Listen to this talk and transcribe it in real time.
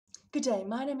Good day,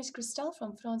 my name is Christelle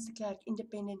from Frans the Klerk,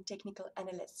 Independent Technical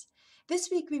Analyst. This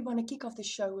week we want to kick off the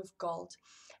show with gold.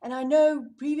 And I know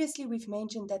previously we've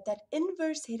mentioned that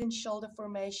inverse head and shoulder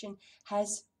formation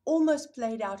has almost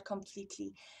played out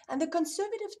completely. And the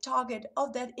conservative target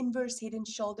of that inverse head and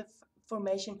shoulder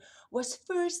formation was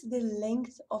first the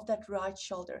length of that right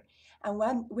shoulder.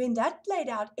 And when that played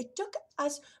out, it took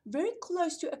us very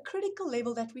close to a critical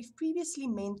level that we've previously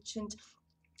mentioned,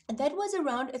 and that was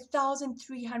around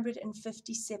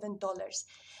 $1,357.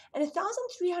 And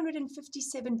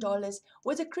 $1,357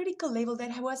 was a critical level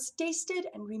that was tested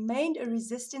and remained a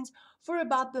resistance for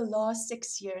about the last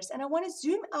 6 years. And I want to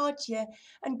zoom out here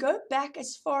and go back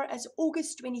as far as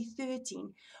August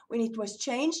 2013, when it was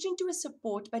changed into a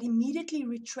support but immediately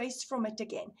retraced from it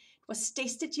again. It was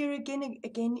tested here again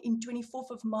in 24th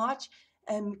of March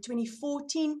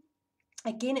 2014.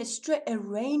 Again, a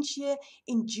range here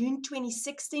in June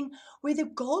 2016, where the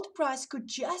gold price could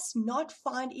just not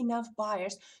find enough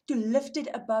buyers to lift it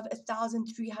above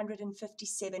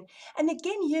 1,357. And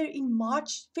again here in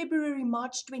February,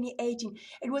 March 2018,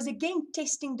 it was again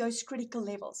testing those critical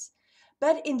levels.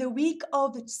 But in the week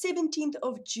of the 17th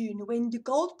of June, when the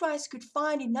gold price could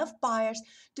find enough buyers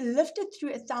to lift it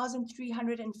through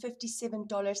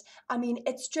 $1,357, I mean,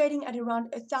 it's trading at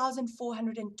around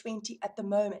 1,420 at the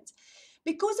moment.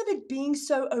 Because of it being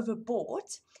so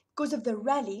overbought, because of the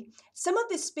rally, some of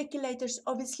the speculators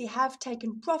obviously have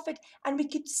taken profit, and we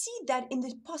could see that in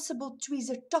the possible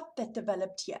tweezer top that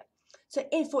developed here. So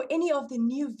for any of the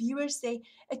new viewers there,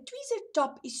 a tweezer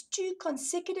top is two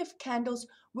consecutive candles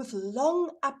with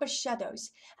long upper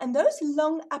shadows. And those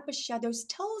long upper shadows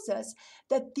tells us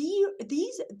that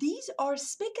these are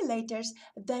speculators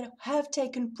that have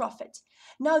taken profit.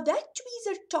 Now that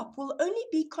tweezer top will only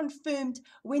be confirmed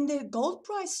when the gold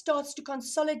price starts to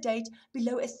consolidate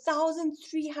below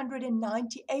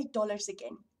 $1,398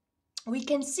 again. We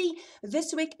can see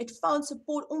this week it found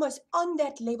support almost on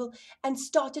that level and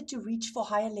started to reach for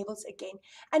higher levels again.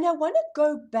 And I want to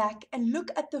go back and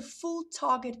look at the full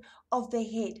target of the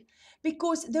head,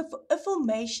 because the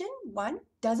formation one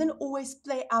doesn't always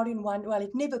play out in one, well,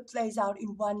 it never plays out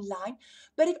in one line,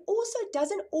 but it also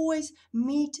doesn't always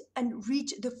meet and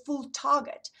reach the full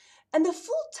target. And the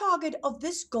full target of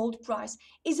this gold price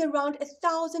is around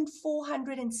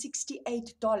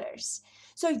 $1,468.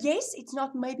 So yes, it's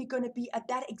not maybe going to be at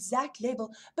that exact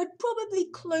level, but probably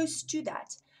close to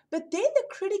that. But then the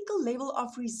critical level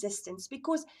of resistance,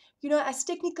 because, as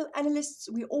technical analysts,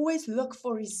 we always look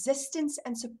for resistance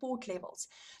and support levels.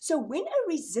 So when a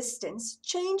resistance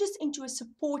changes into a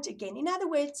support again, in other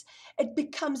words, it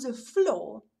becomes a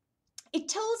floor, it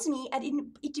tells me and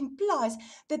it implies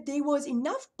that there was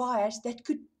enough buyers that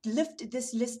could lift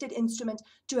this listed instrument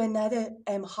to another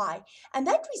high. And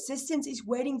that resistance is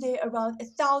waiting there around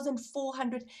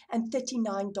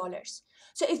 $1,439.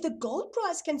 So if the gold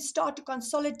price can start to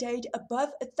consolidate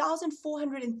above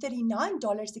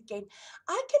 $1,439 again,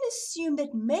 I can assume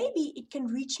that maybe it can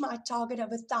reach my target of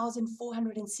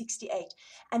 1,468.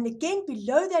 And again,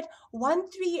 below that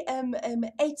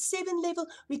 1387 level,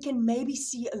 we can maybe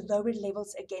see lower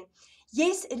levels again.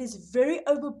 Yes, it is very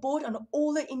overbought on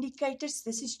all the indicators.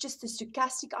 This is just the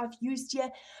stochastic I've used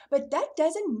here, but that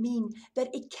doesn't mean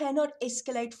that it cannot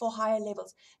escalate for higher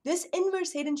levels. This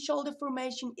inverse head and shoulder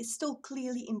formation is still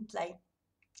clearly in play.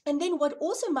 And then what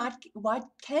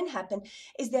can happen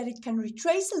is that it can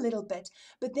retrace a little bit,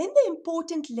 but then the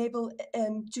important level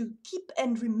to keep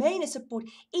and remain a support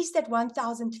is that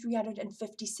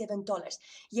 $1,357.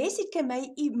 Yes, it can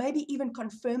maybe even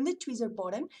confirm the tweezer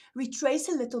bottom, retrace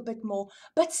a little bit more,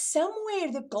 but somewhere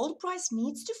the gold price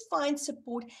needs to find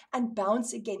support and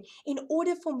bounce again in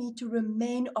order for me to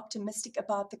remain optimistic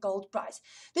about the gold price.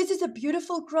 This is a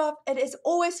beautiful graph. It is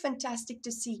always fantastic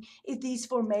to see if these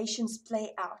formations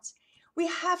play out. We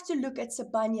have to look at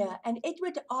Sabanya, and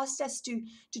Edward asked us to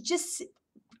just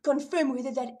confirm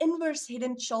whether that inverse head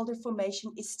and shoulder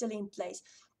formation is still in place.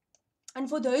 And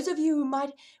for those of you who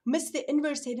might miss the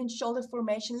inverse head and shoulder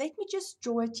formation, let me just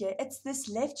draw it here. It's this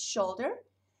left shoulder,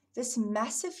 this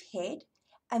massive head,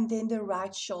 and then the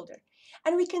right shoulder.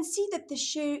 And we can see that the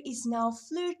share is now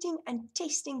flirting and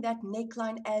testing that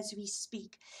neckline as we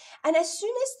speak. And as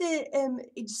soon as the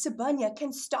Sabanya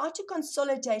can start to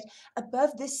consolidate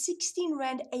above the 16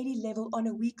 Rand 80 level on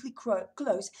a weekly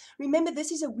close, remember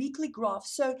this is a weekly graph,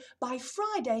 so by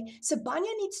Friday,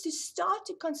 Sabanya needs to start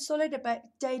to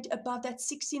consolidate above that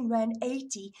 16 Rand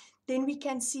 80, then we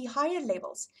can see higher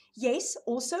levels. Yes,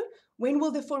 also, When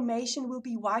will the formation will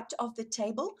be wiped off the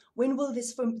table? When will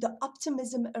the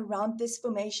optimism around this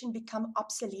formation become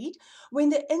obsolete? When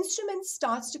the instrument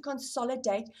starts to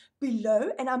consolidate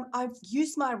below, and I've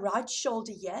used my right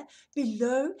shoulder here,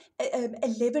 below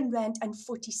 11 Rand and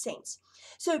 40 cents.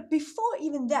 So before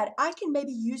even that, I can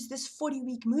maybe use this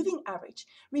 40-week moving average.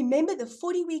 Remember, the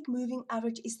 40-week moving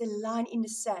average is the line in the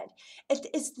sand. It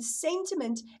is the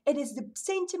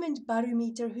sentiment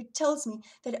barometer who tells me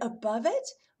that above it,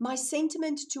 my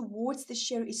sentiment towards the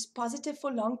share is positive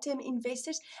for long-term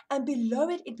investors, and below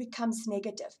it, it becomes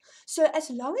negative. So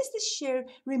as long as the share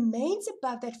remains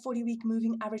above that 40-week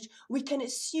moving average, we can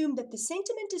assume that the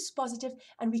sentiment is positive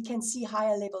and we can see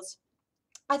higher levels.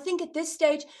 I think at this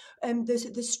stage,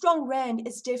 the strong rand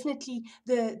is definitely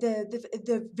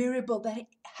the variable that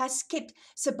has kept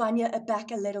Sibanye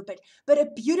aback a little bit. But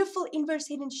a beautiful inverse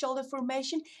head and shoulder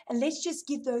formation. And let's just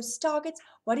give those targets.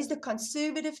 What is the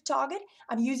conservative target?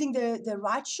 I'm using the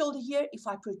right shoulder here. If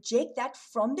I project that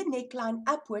from the neckline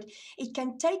upward, it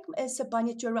can take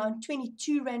Sibanye to around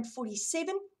 22 Rand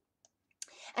 47.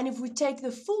 And if we take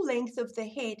the full length of the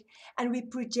head and we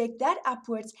project that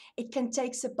upwards, it can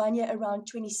take Sibanye around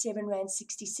 27 Rand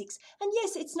 66. And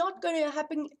yes, it's not going to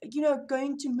happen,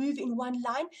 going to move in one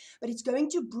line, but it's going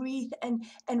to breathe and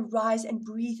rise and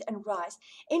breathe and rise.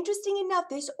 Interesting enough,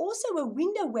 there's also a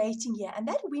window waiting here, and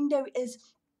that window is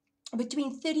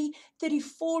between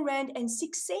 34 Rand and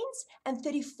 6 cents and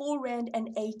 34 Rand and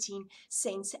 18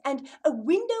 cents. And a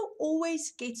window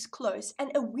always gets close,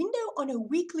 and a window on a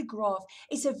weekly graph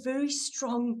is a very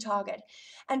strong target.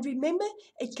 And remember,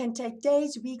 it can take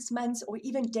days, weeks, months, or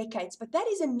even decades, but that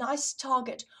is a nice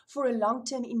target for a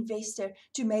long-term investor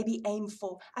to maybe aim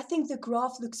for. I think the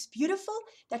graph looks beautiful.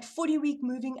 That 40-week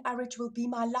moving average will be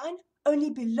my line.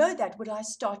 Only below that would I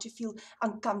start to feel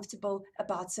uncomfortable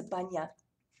about Sibanye.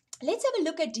 Let's have a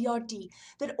look at DRD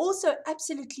that also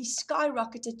absolutely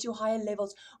skyrocketed to higher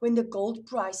levels when the gold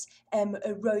price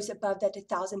rose above that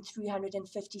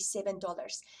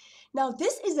 $1,357. Now,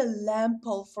 this is a lamp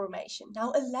pole formation.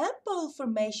 Now, a lamp pole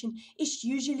formation is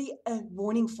usually a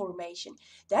warning formation.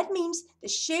 That means the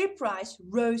share price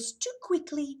rose too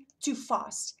quickly, too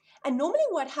fast. And normally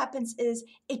what happens is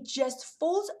it just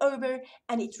falls over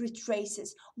and it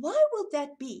retraces. Why will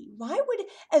that be? Why would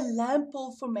a lamp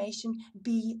pole formation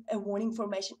be a warning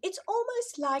formation? It's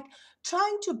almost like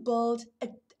trying to build a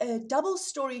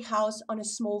double-story house on a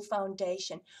small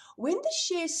foundation. When the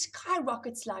share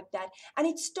skyrockets like that and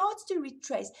it starts to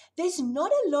retrace, there's not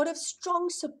a lot of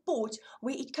strong support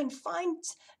where it can find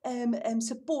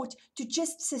support to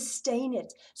just sustain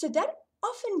it. So that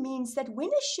often means that when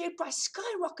a share price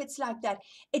skyrockets like that,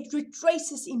 it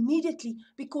retraces immediately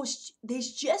because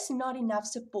there's just not enough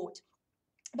support.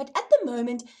 But at the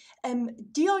moment,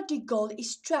 DRD gold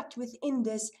is trapped within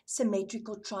this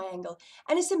symmetrical triangle.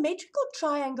 And a symmetrical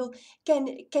triangle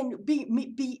can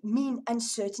mean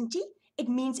uncertainty. It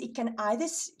means it can either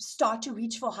start to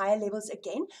reach for higher levels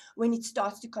again when it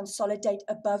starts to consolidate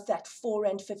above that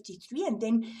 4.53, and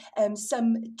then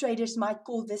some traders might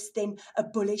call this then a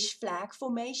bullish flag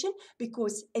formation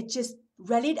because it just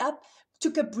rallied up,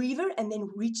 took a breather, and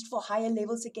then reached for higher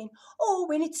levels again. Or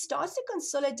when it starts to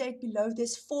consolidate below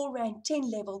this 4 Rand 10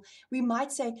 level, we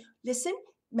might say, listen,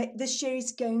 the share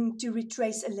is going to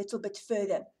retrace a little bit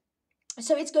further.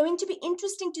 So it's going to be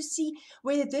interesting to see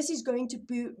whether this is going to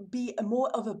be a more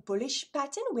of a bullish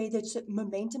pattern, where the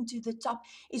momentum to the top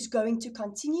is going to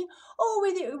continue, or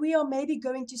whether we are maybe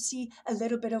going to see a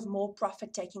little bit of more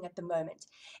profit taking at the moment.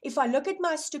 If I look at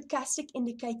my stochastic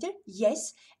indicator,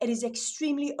 yes, it is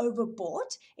extremely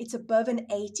overbought. It's above an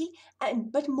 80,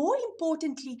 but more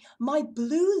importantly, my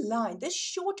blue line, this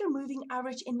shorter moving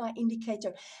average in my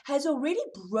indicator, has already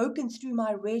broken through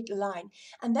my red line,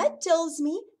 and that tells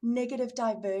me negative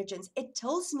divergence. It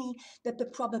tells me that the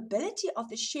probability of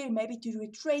the share maybe to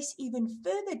retrace even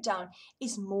further down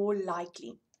is more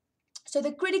likely. So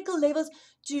the critical levels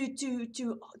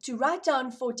to write down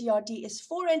for DRD is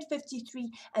 4.53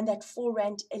 and that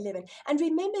 4.11. And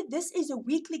remember, this is a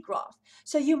weekly graph,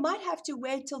 so you might have to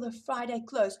wait till the Friday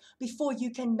close before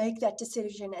you can make that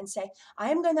decision and say,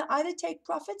 I am going to either take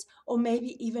profits or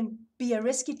maybe even be a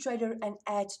risky trader and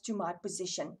add to my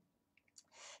position.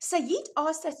 Sayed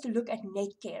asked us to look at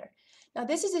Netcare. Now,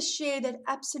 this is a share that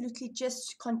absolutely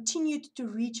just continued to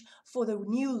reach for the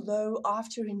new low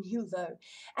after a new low.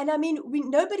 And I mean,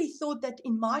 nobody thought that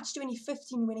in March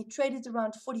 2015, when it traded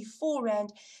around 44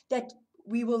 Rand, that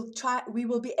we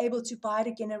will be able to buy it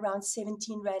again around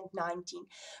 17 Rand 19.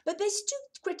 But there's two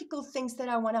critical things that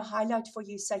I want to highlight for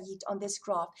you, Sayed, on this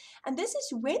graph. And this is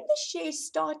when the share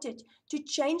started to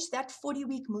change that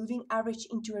 40-week moving average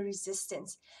into a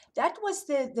resistance. That was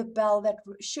the bell that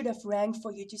should have rang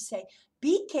for you to say,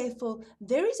 be careful,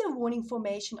 there is a warning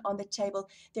formation on the table.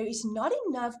 There is not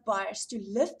enough buyers to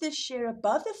lift the share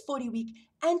above the 40-week,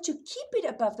 and to keep it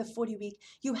above the 40-week,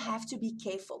 you have to be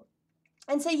careful.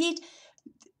 And Sayed,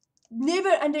 never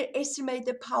underestimate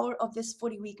the power of this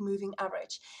 40-week moving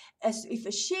average. As if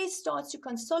a share starts to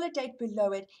consolidate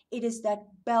below it, it is that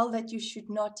bell that you should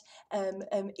not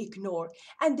ignore.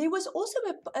 And there was also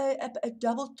a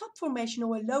double top formation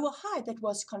or a lower high that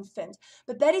was confirmed.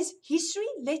 But that is history.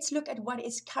 Let's look at what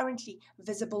is currently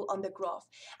visible on the graph.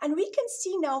 And we can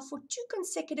see now for 2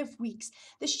 consecutive weeks,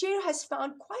 the share has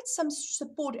found quite some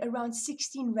support around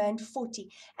 16 Rand 40.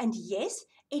 And yes,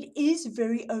 it is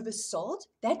very oversold.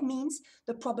 That means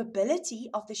the probability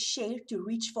of the share to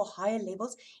reach for higher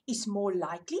levels is more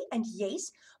likely. And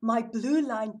yes, my blue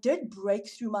line did break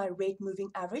through my red moving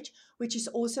average, which is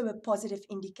also a positive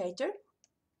indicator.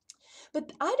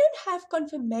 But I don't have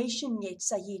confirmation yet,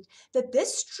 Sayed, that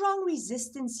this strong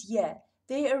resistance here,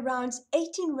 there around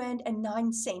 18 Rand and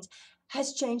 9 cents,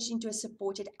 has changed into a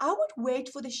supported. I would wait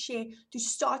for the share to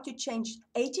start to change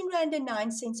 18 Rand and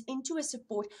 9 cents into a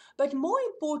support. But more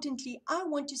importantly, I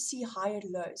want to see higher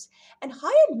lows. And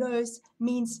higher lows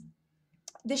means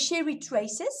the share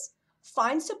retraces,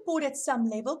 finds support at some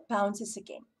level, bounces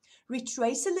again.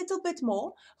 Retrace a little bit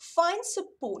more, find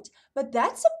support, but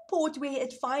that support where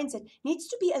it finds it needs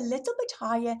to be a little bit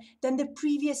higher than the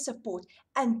previous support,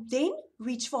 and then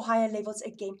reach for higher levels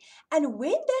again. And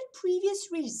when that previous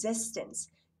resistance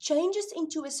changes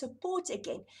into a support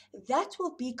again, that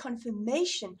will be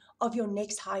confirmation of your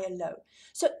next higher low.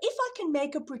 So if I can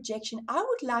make a projection, I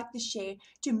would like the share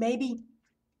to maybe,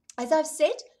 as I've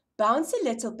said, bounce a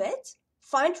little bit,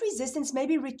 find resistance,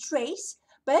 maybe retrace,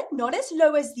 but not as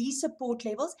low as these support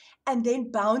levels, and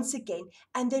then bounce again.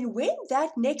 And then when that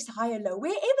next higher low,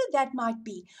 wherever that might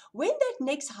be, when that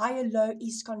next higher low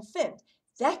is confirmed,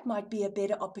 that might be a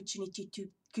better opportunity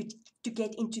to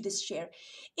get into this share.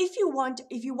 If you want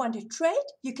to trade,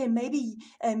 you can maybe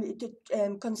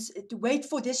to wait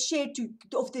for this share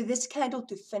of this candle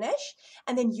to finish,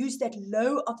 and then use that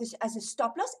low of this as a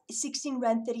stop loss, 16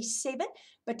 Rand 37.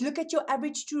 But look at your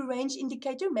average true range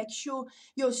indicator. Make sure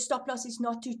your stop loss is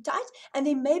not too tight, and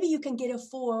then maybe you can get a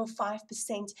 4 or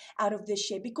 5% out of this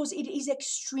share, because it is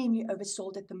extremely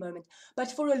oversold at the moment.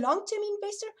 But for a long-term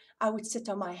investor, I would sit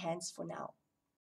on my hands for now.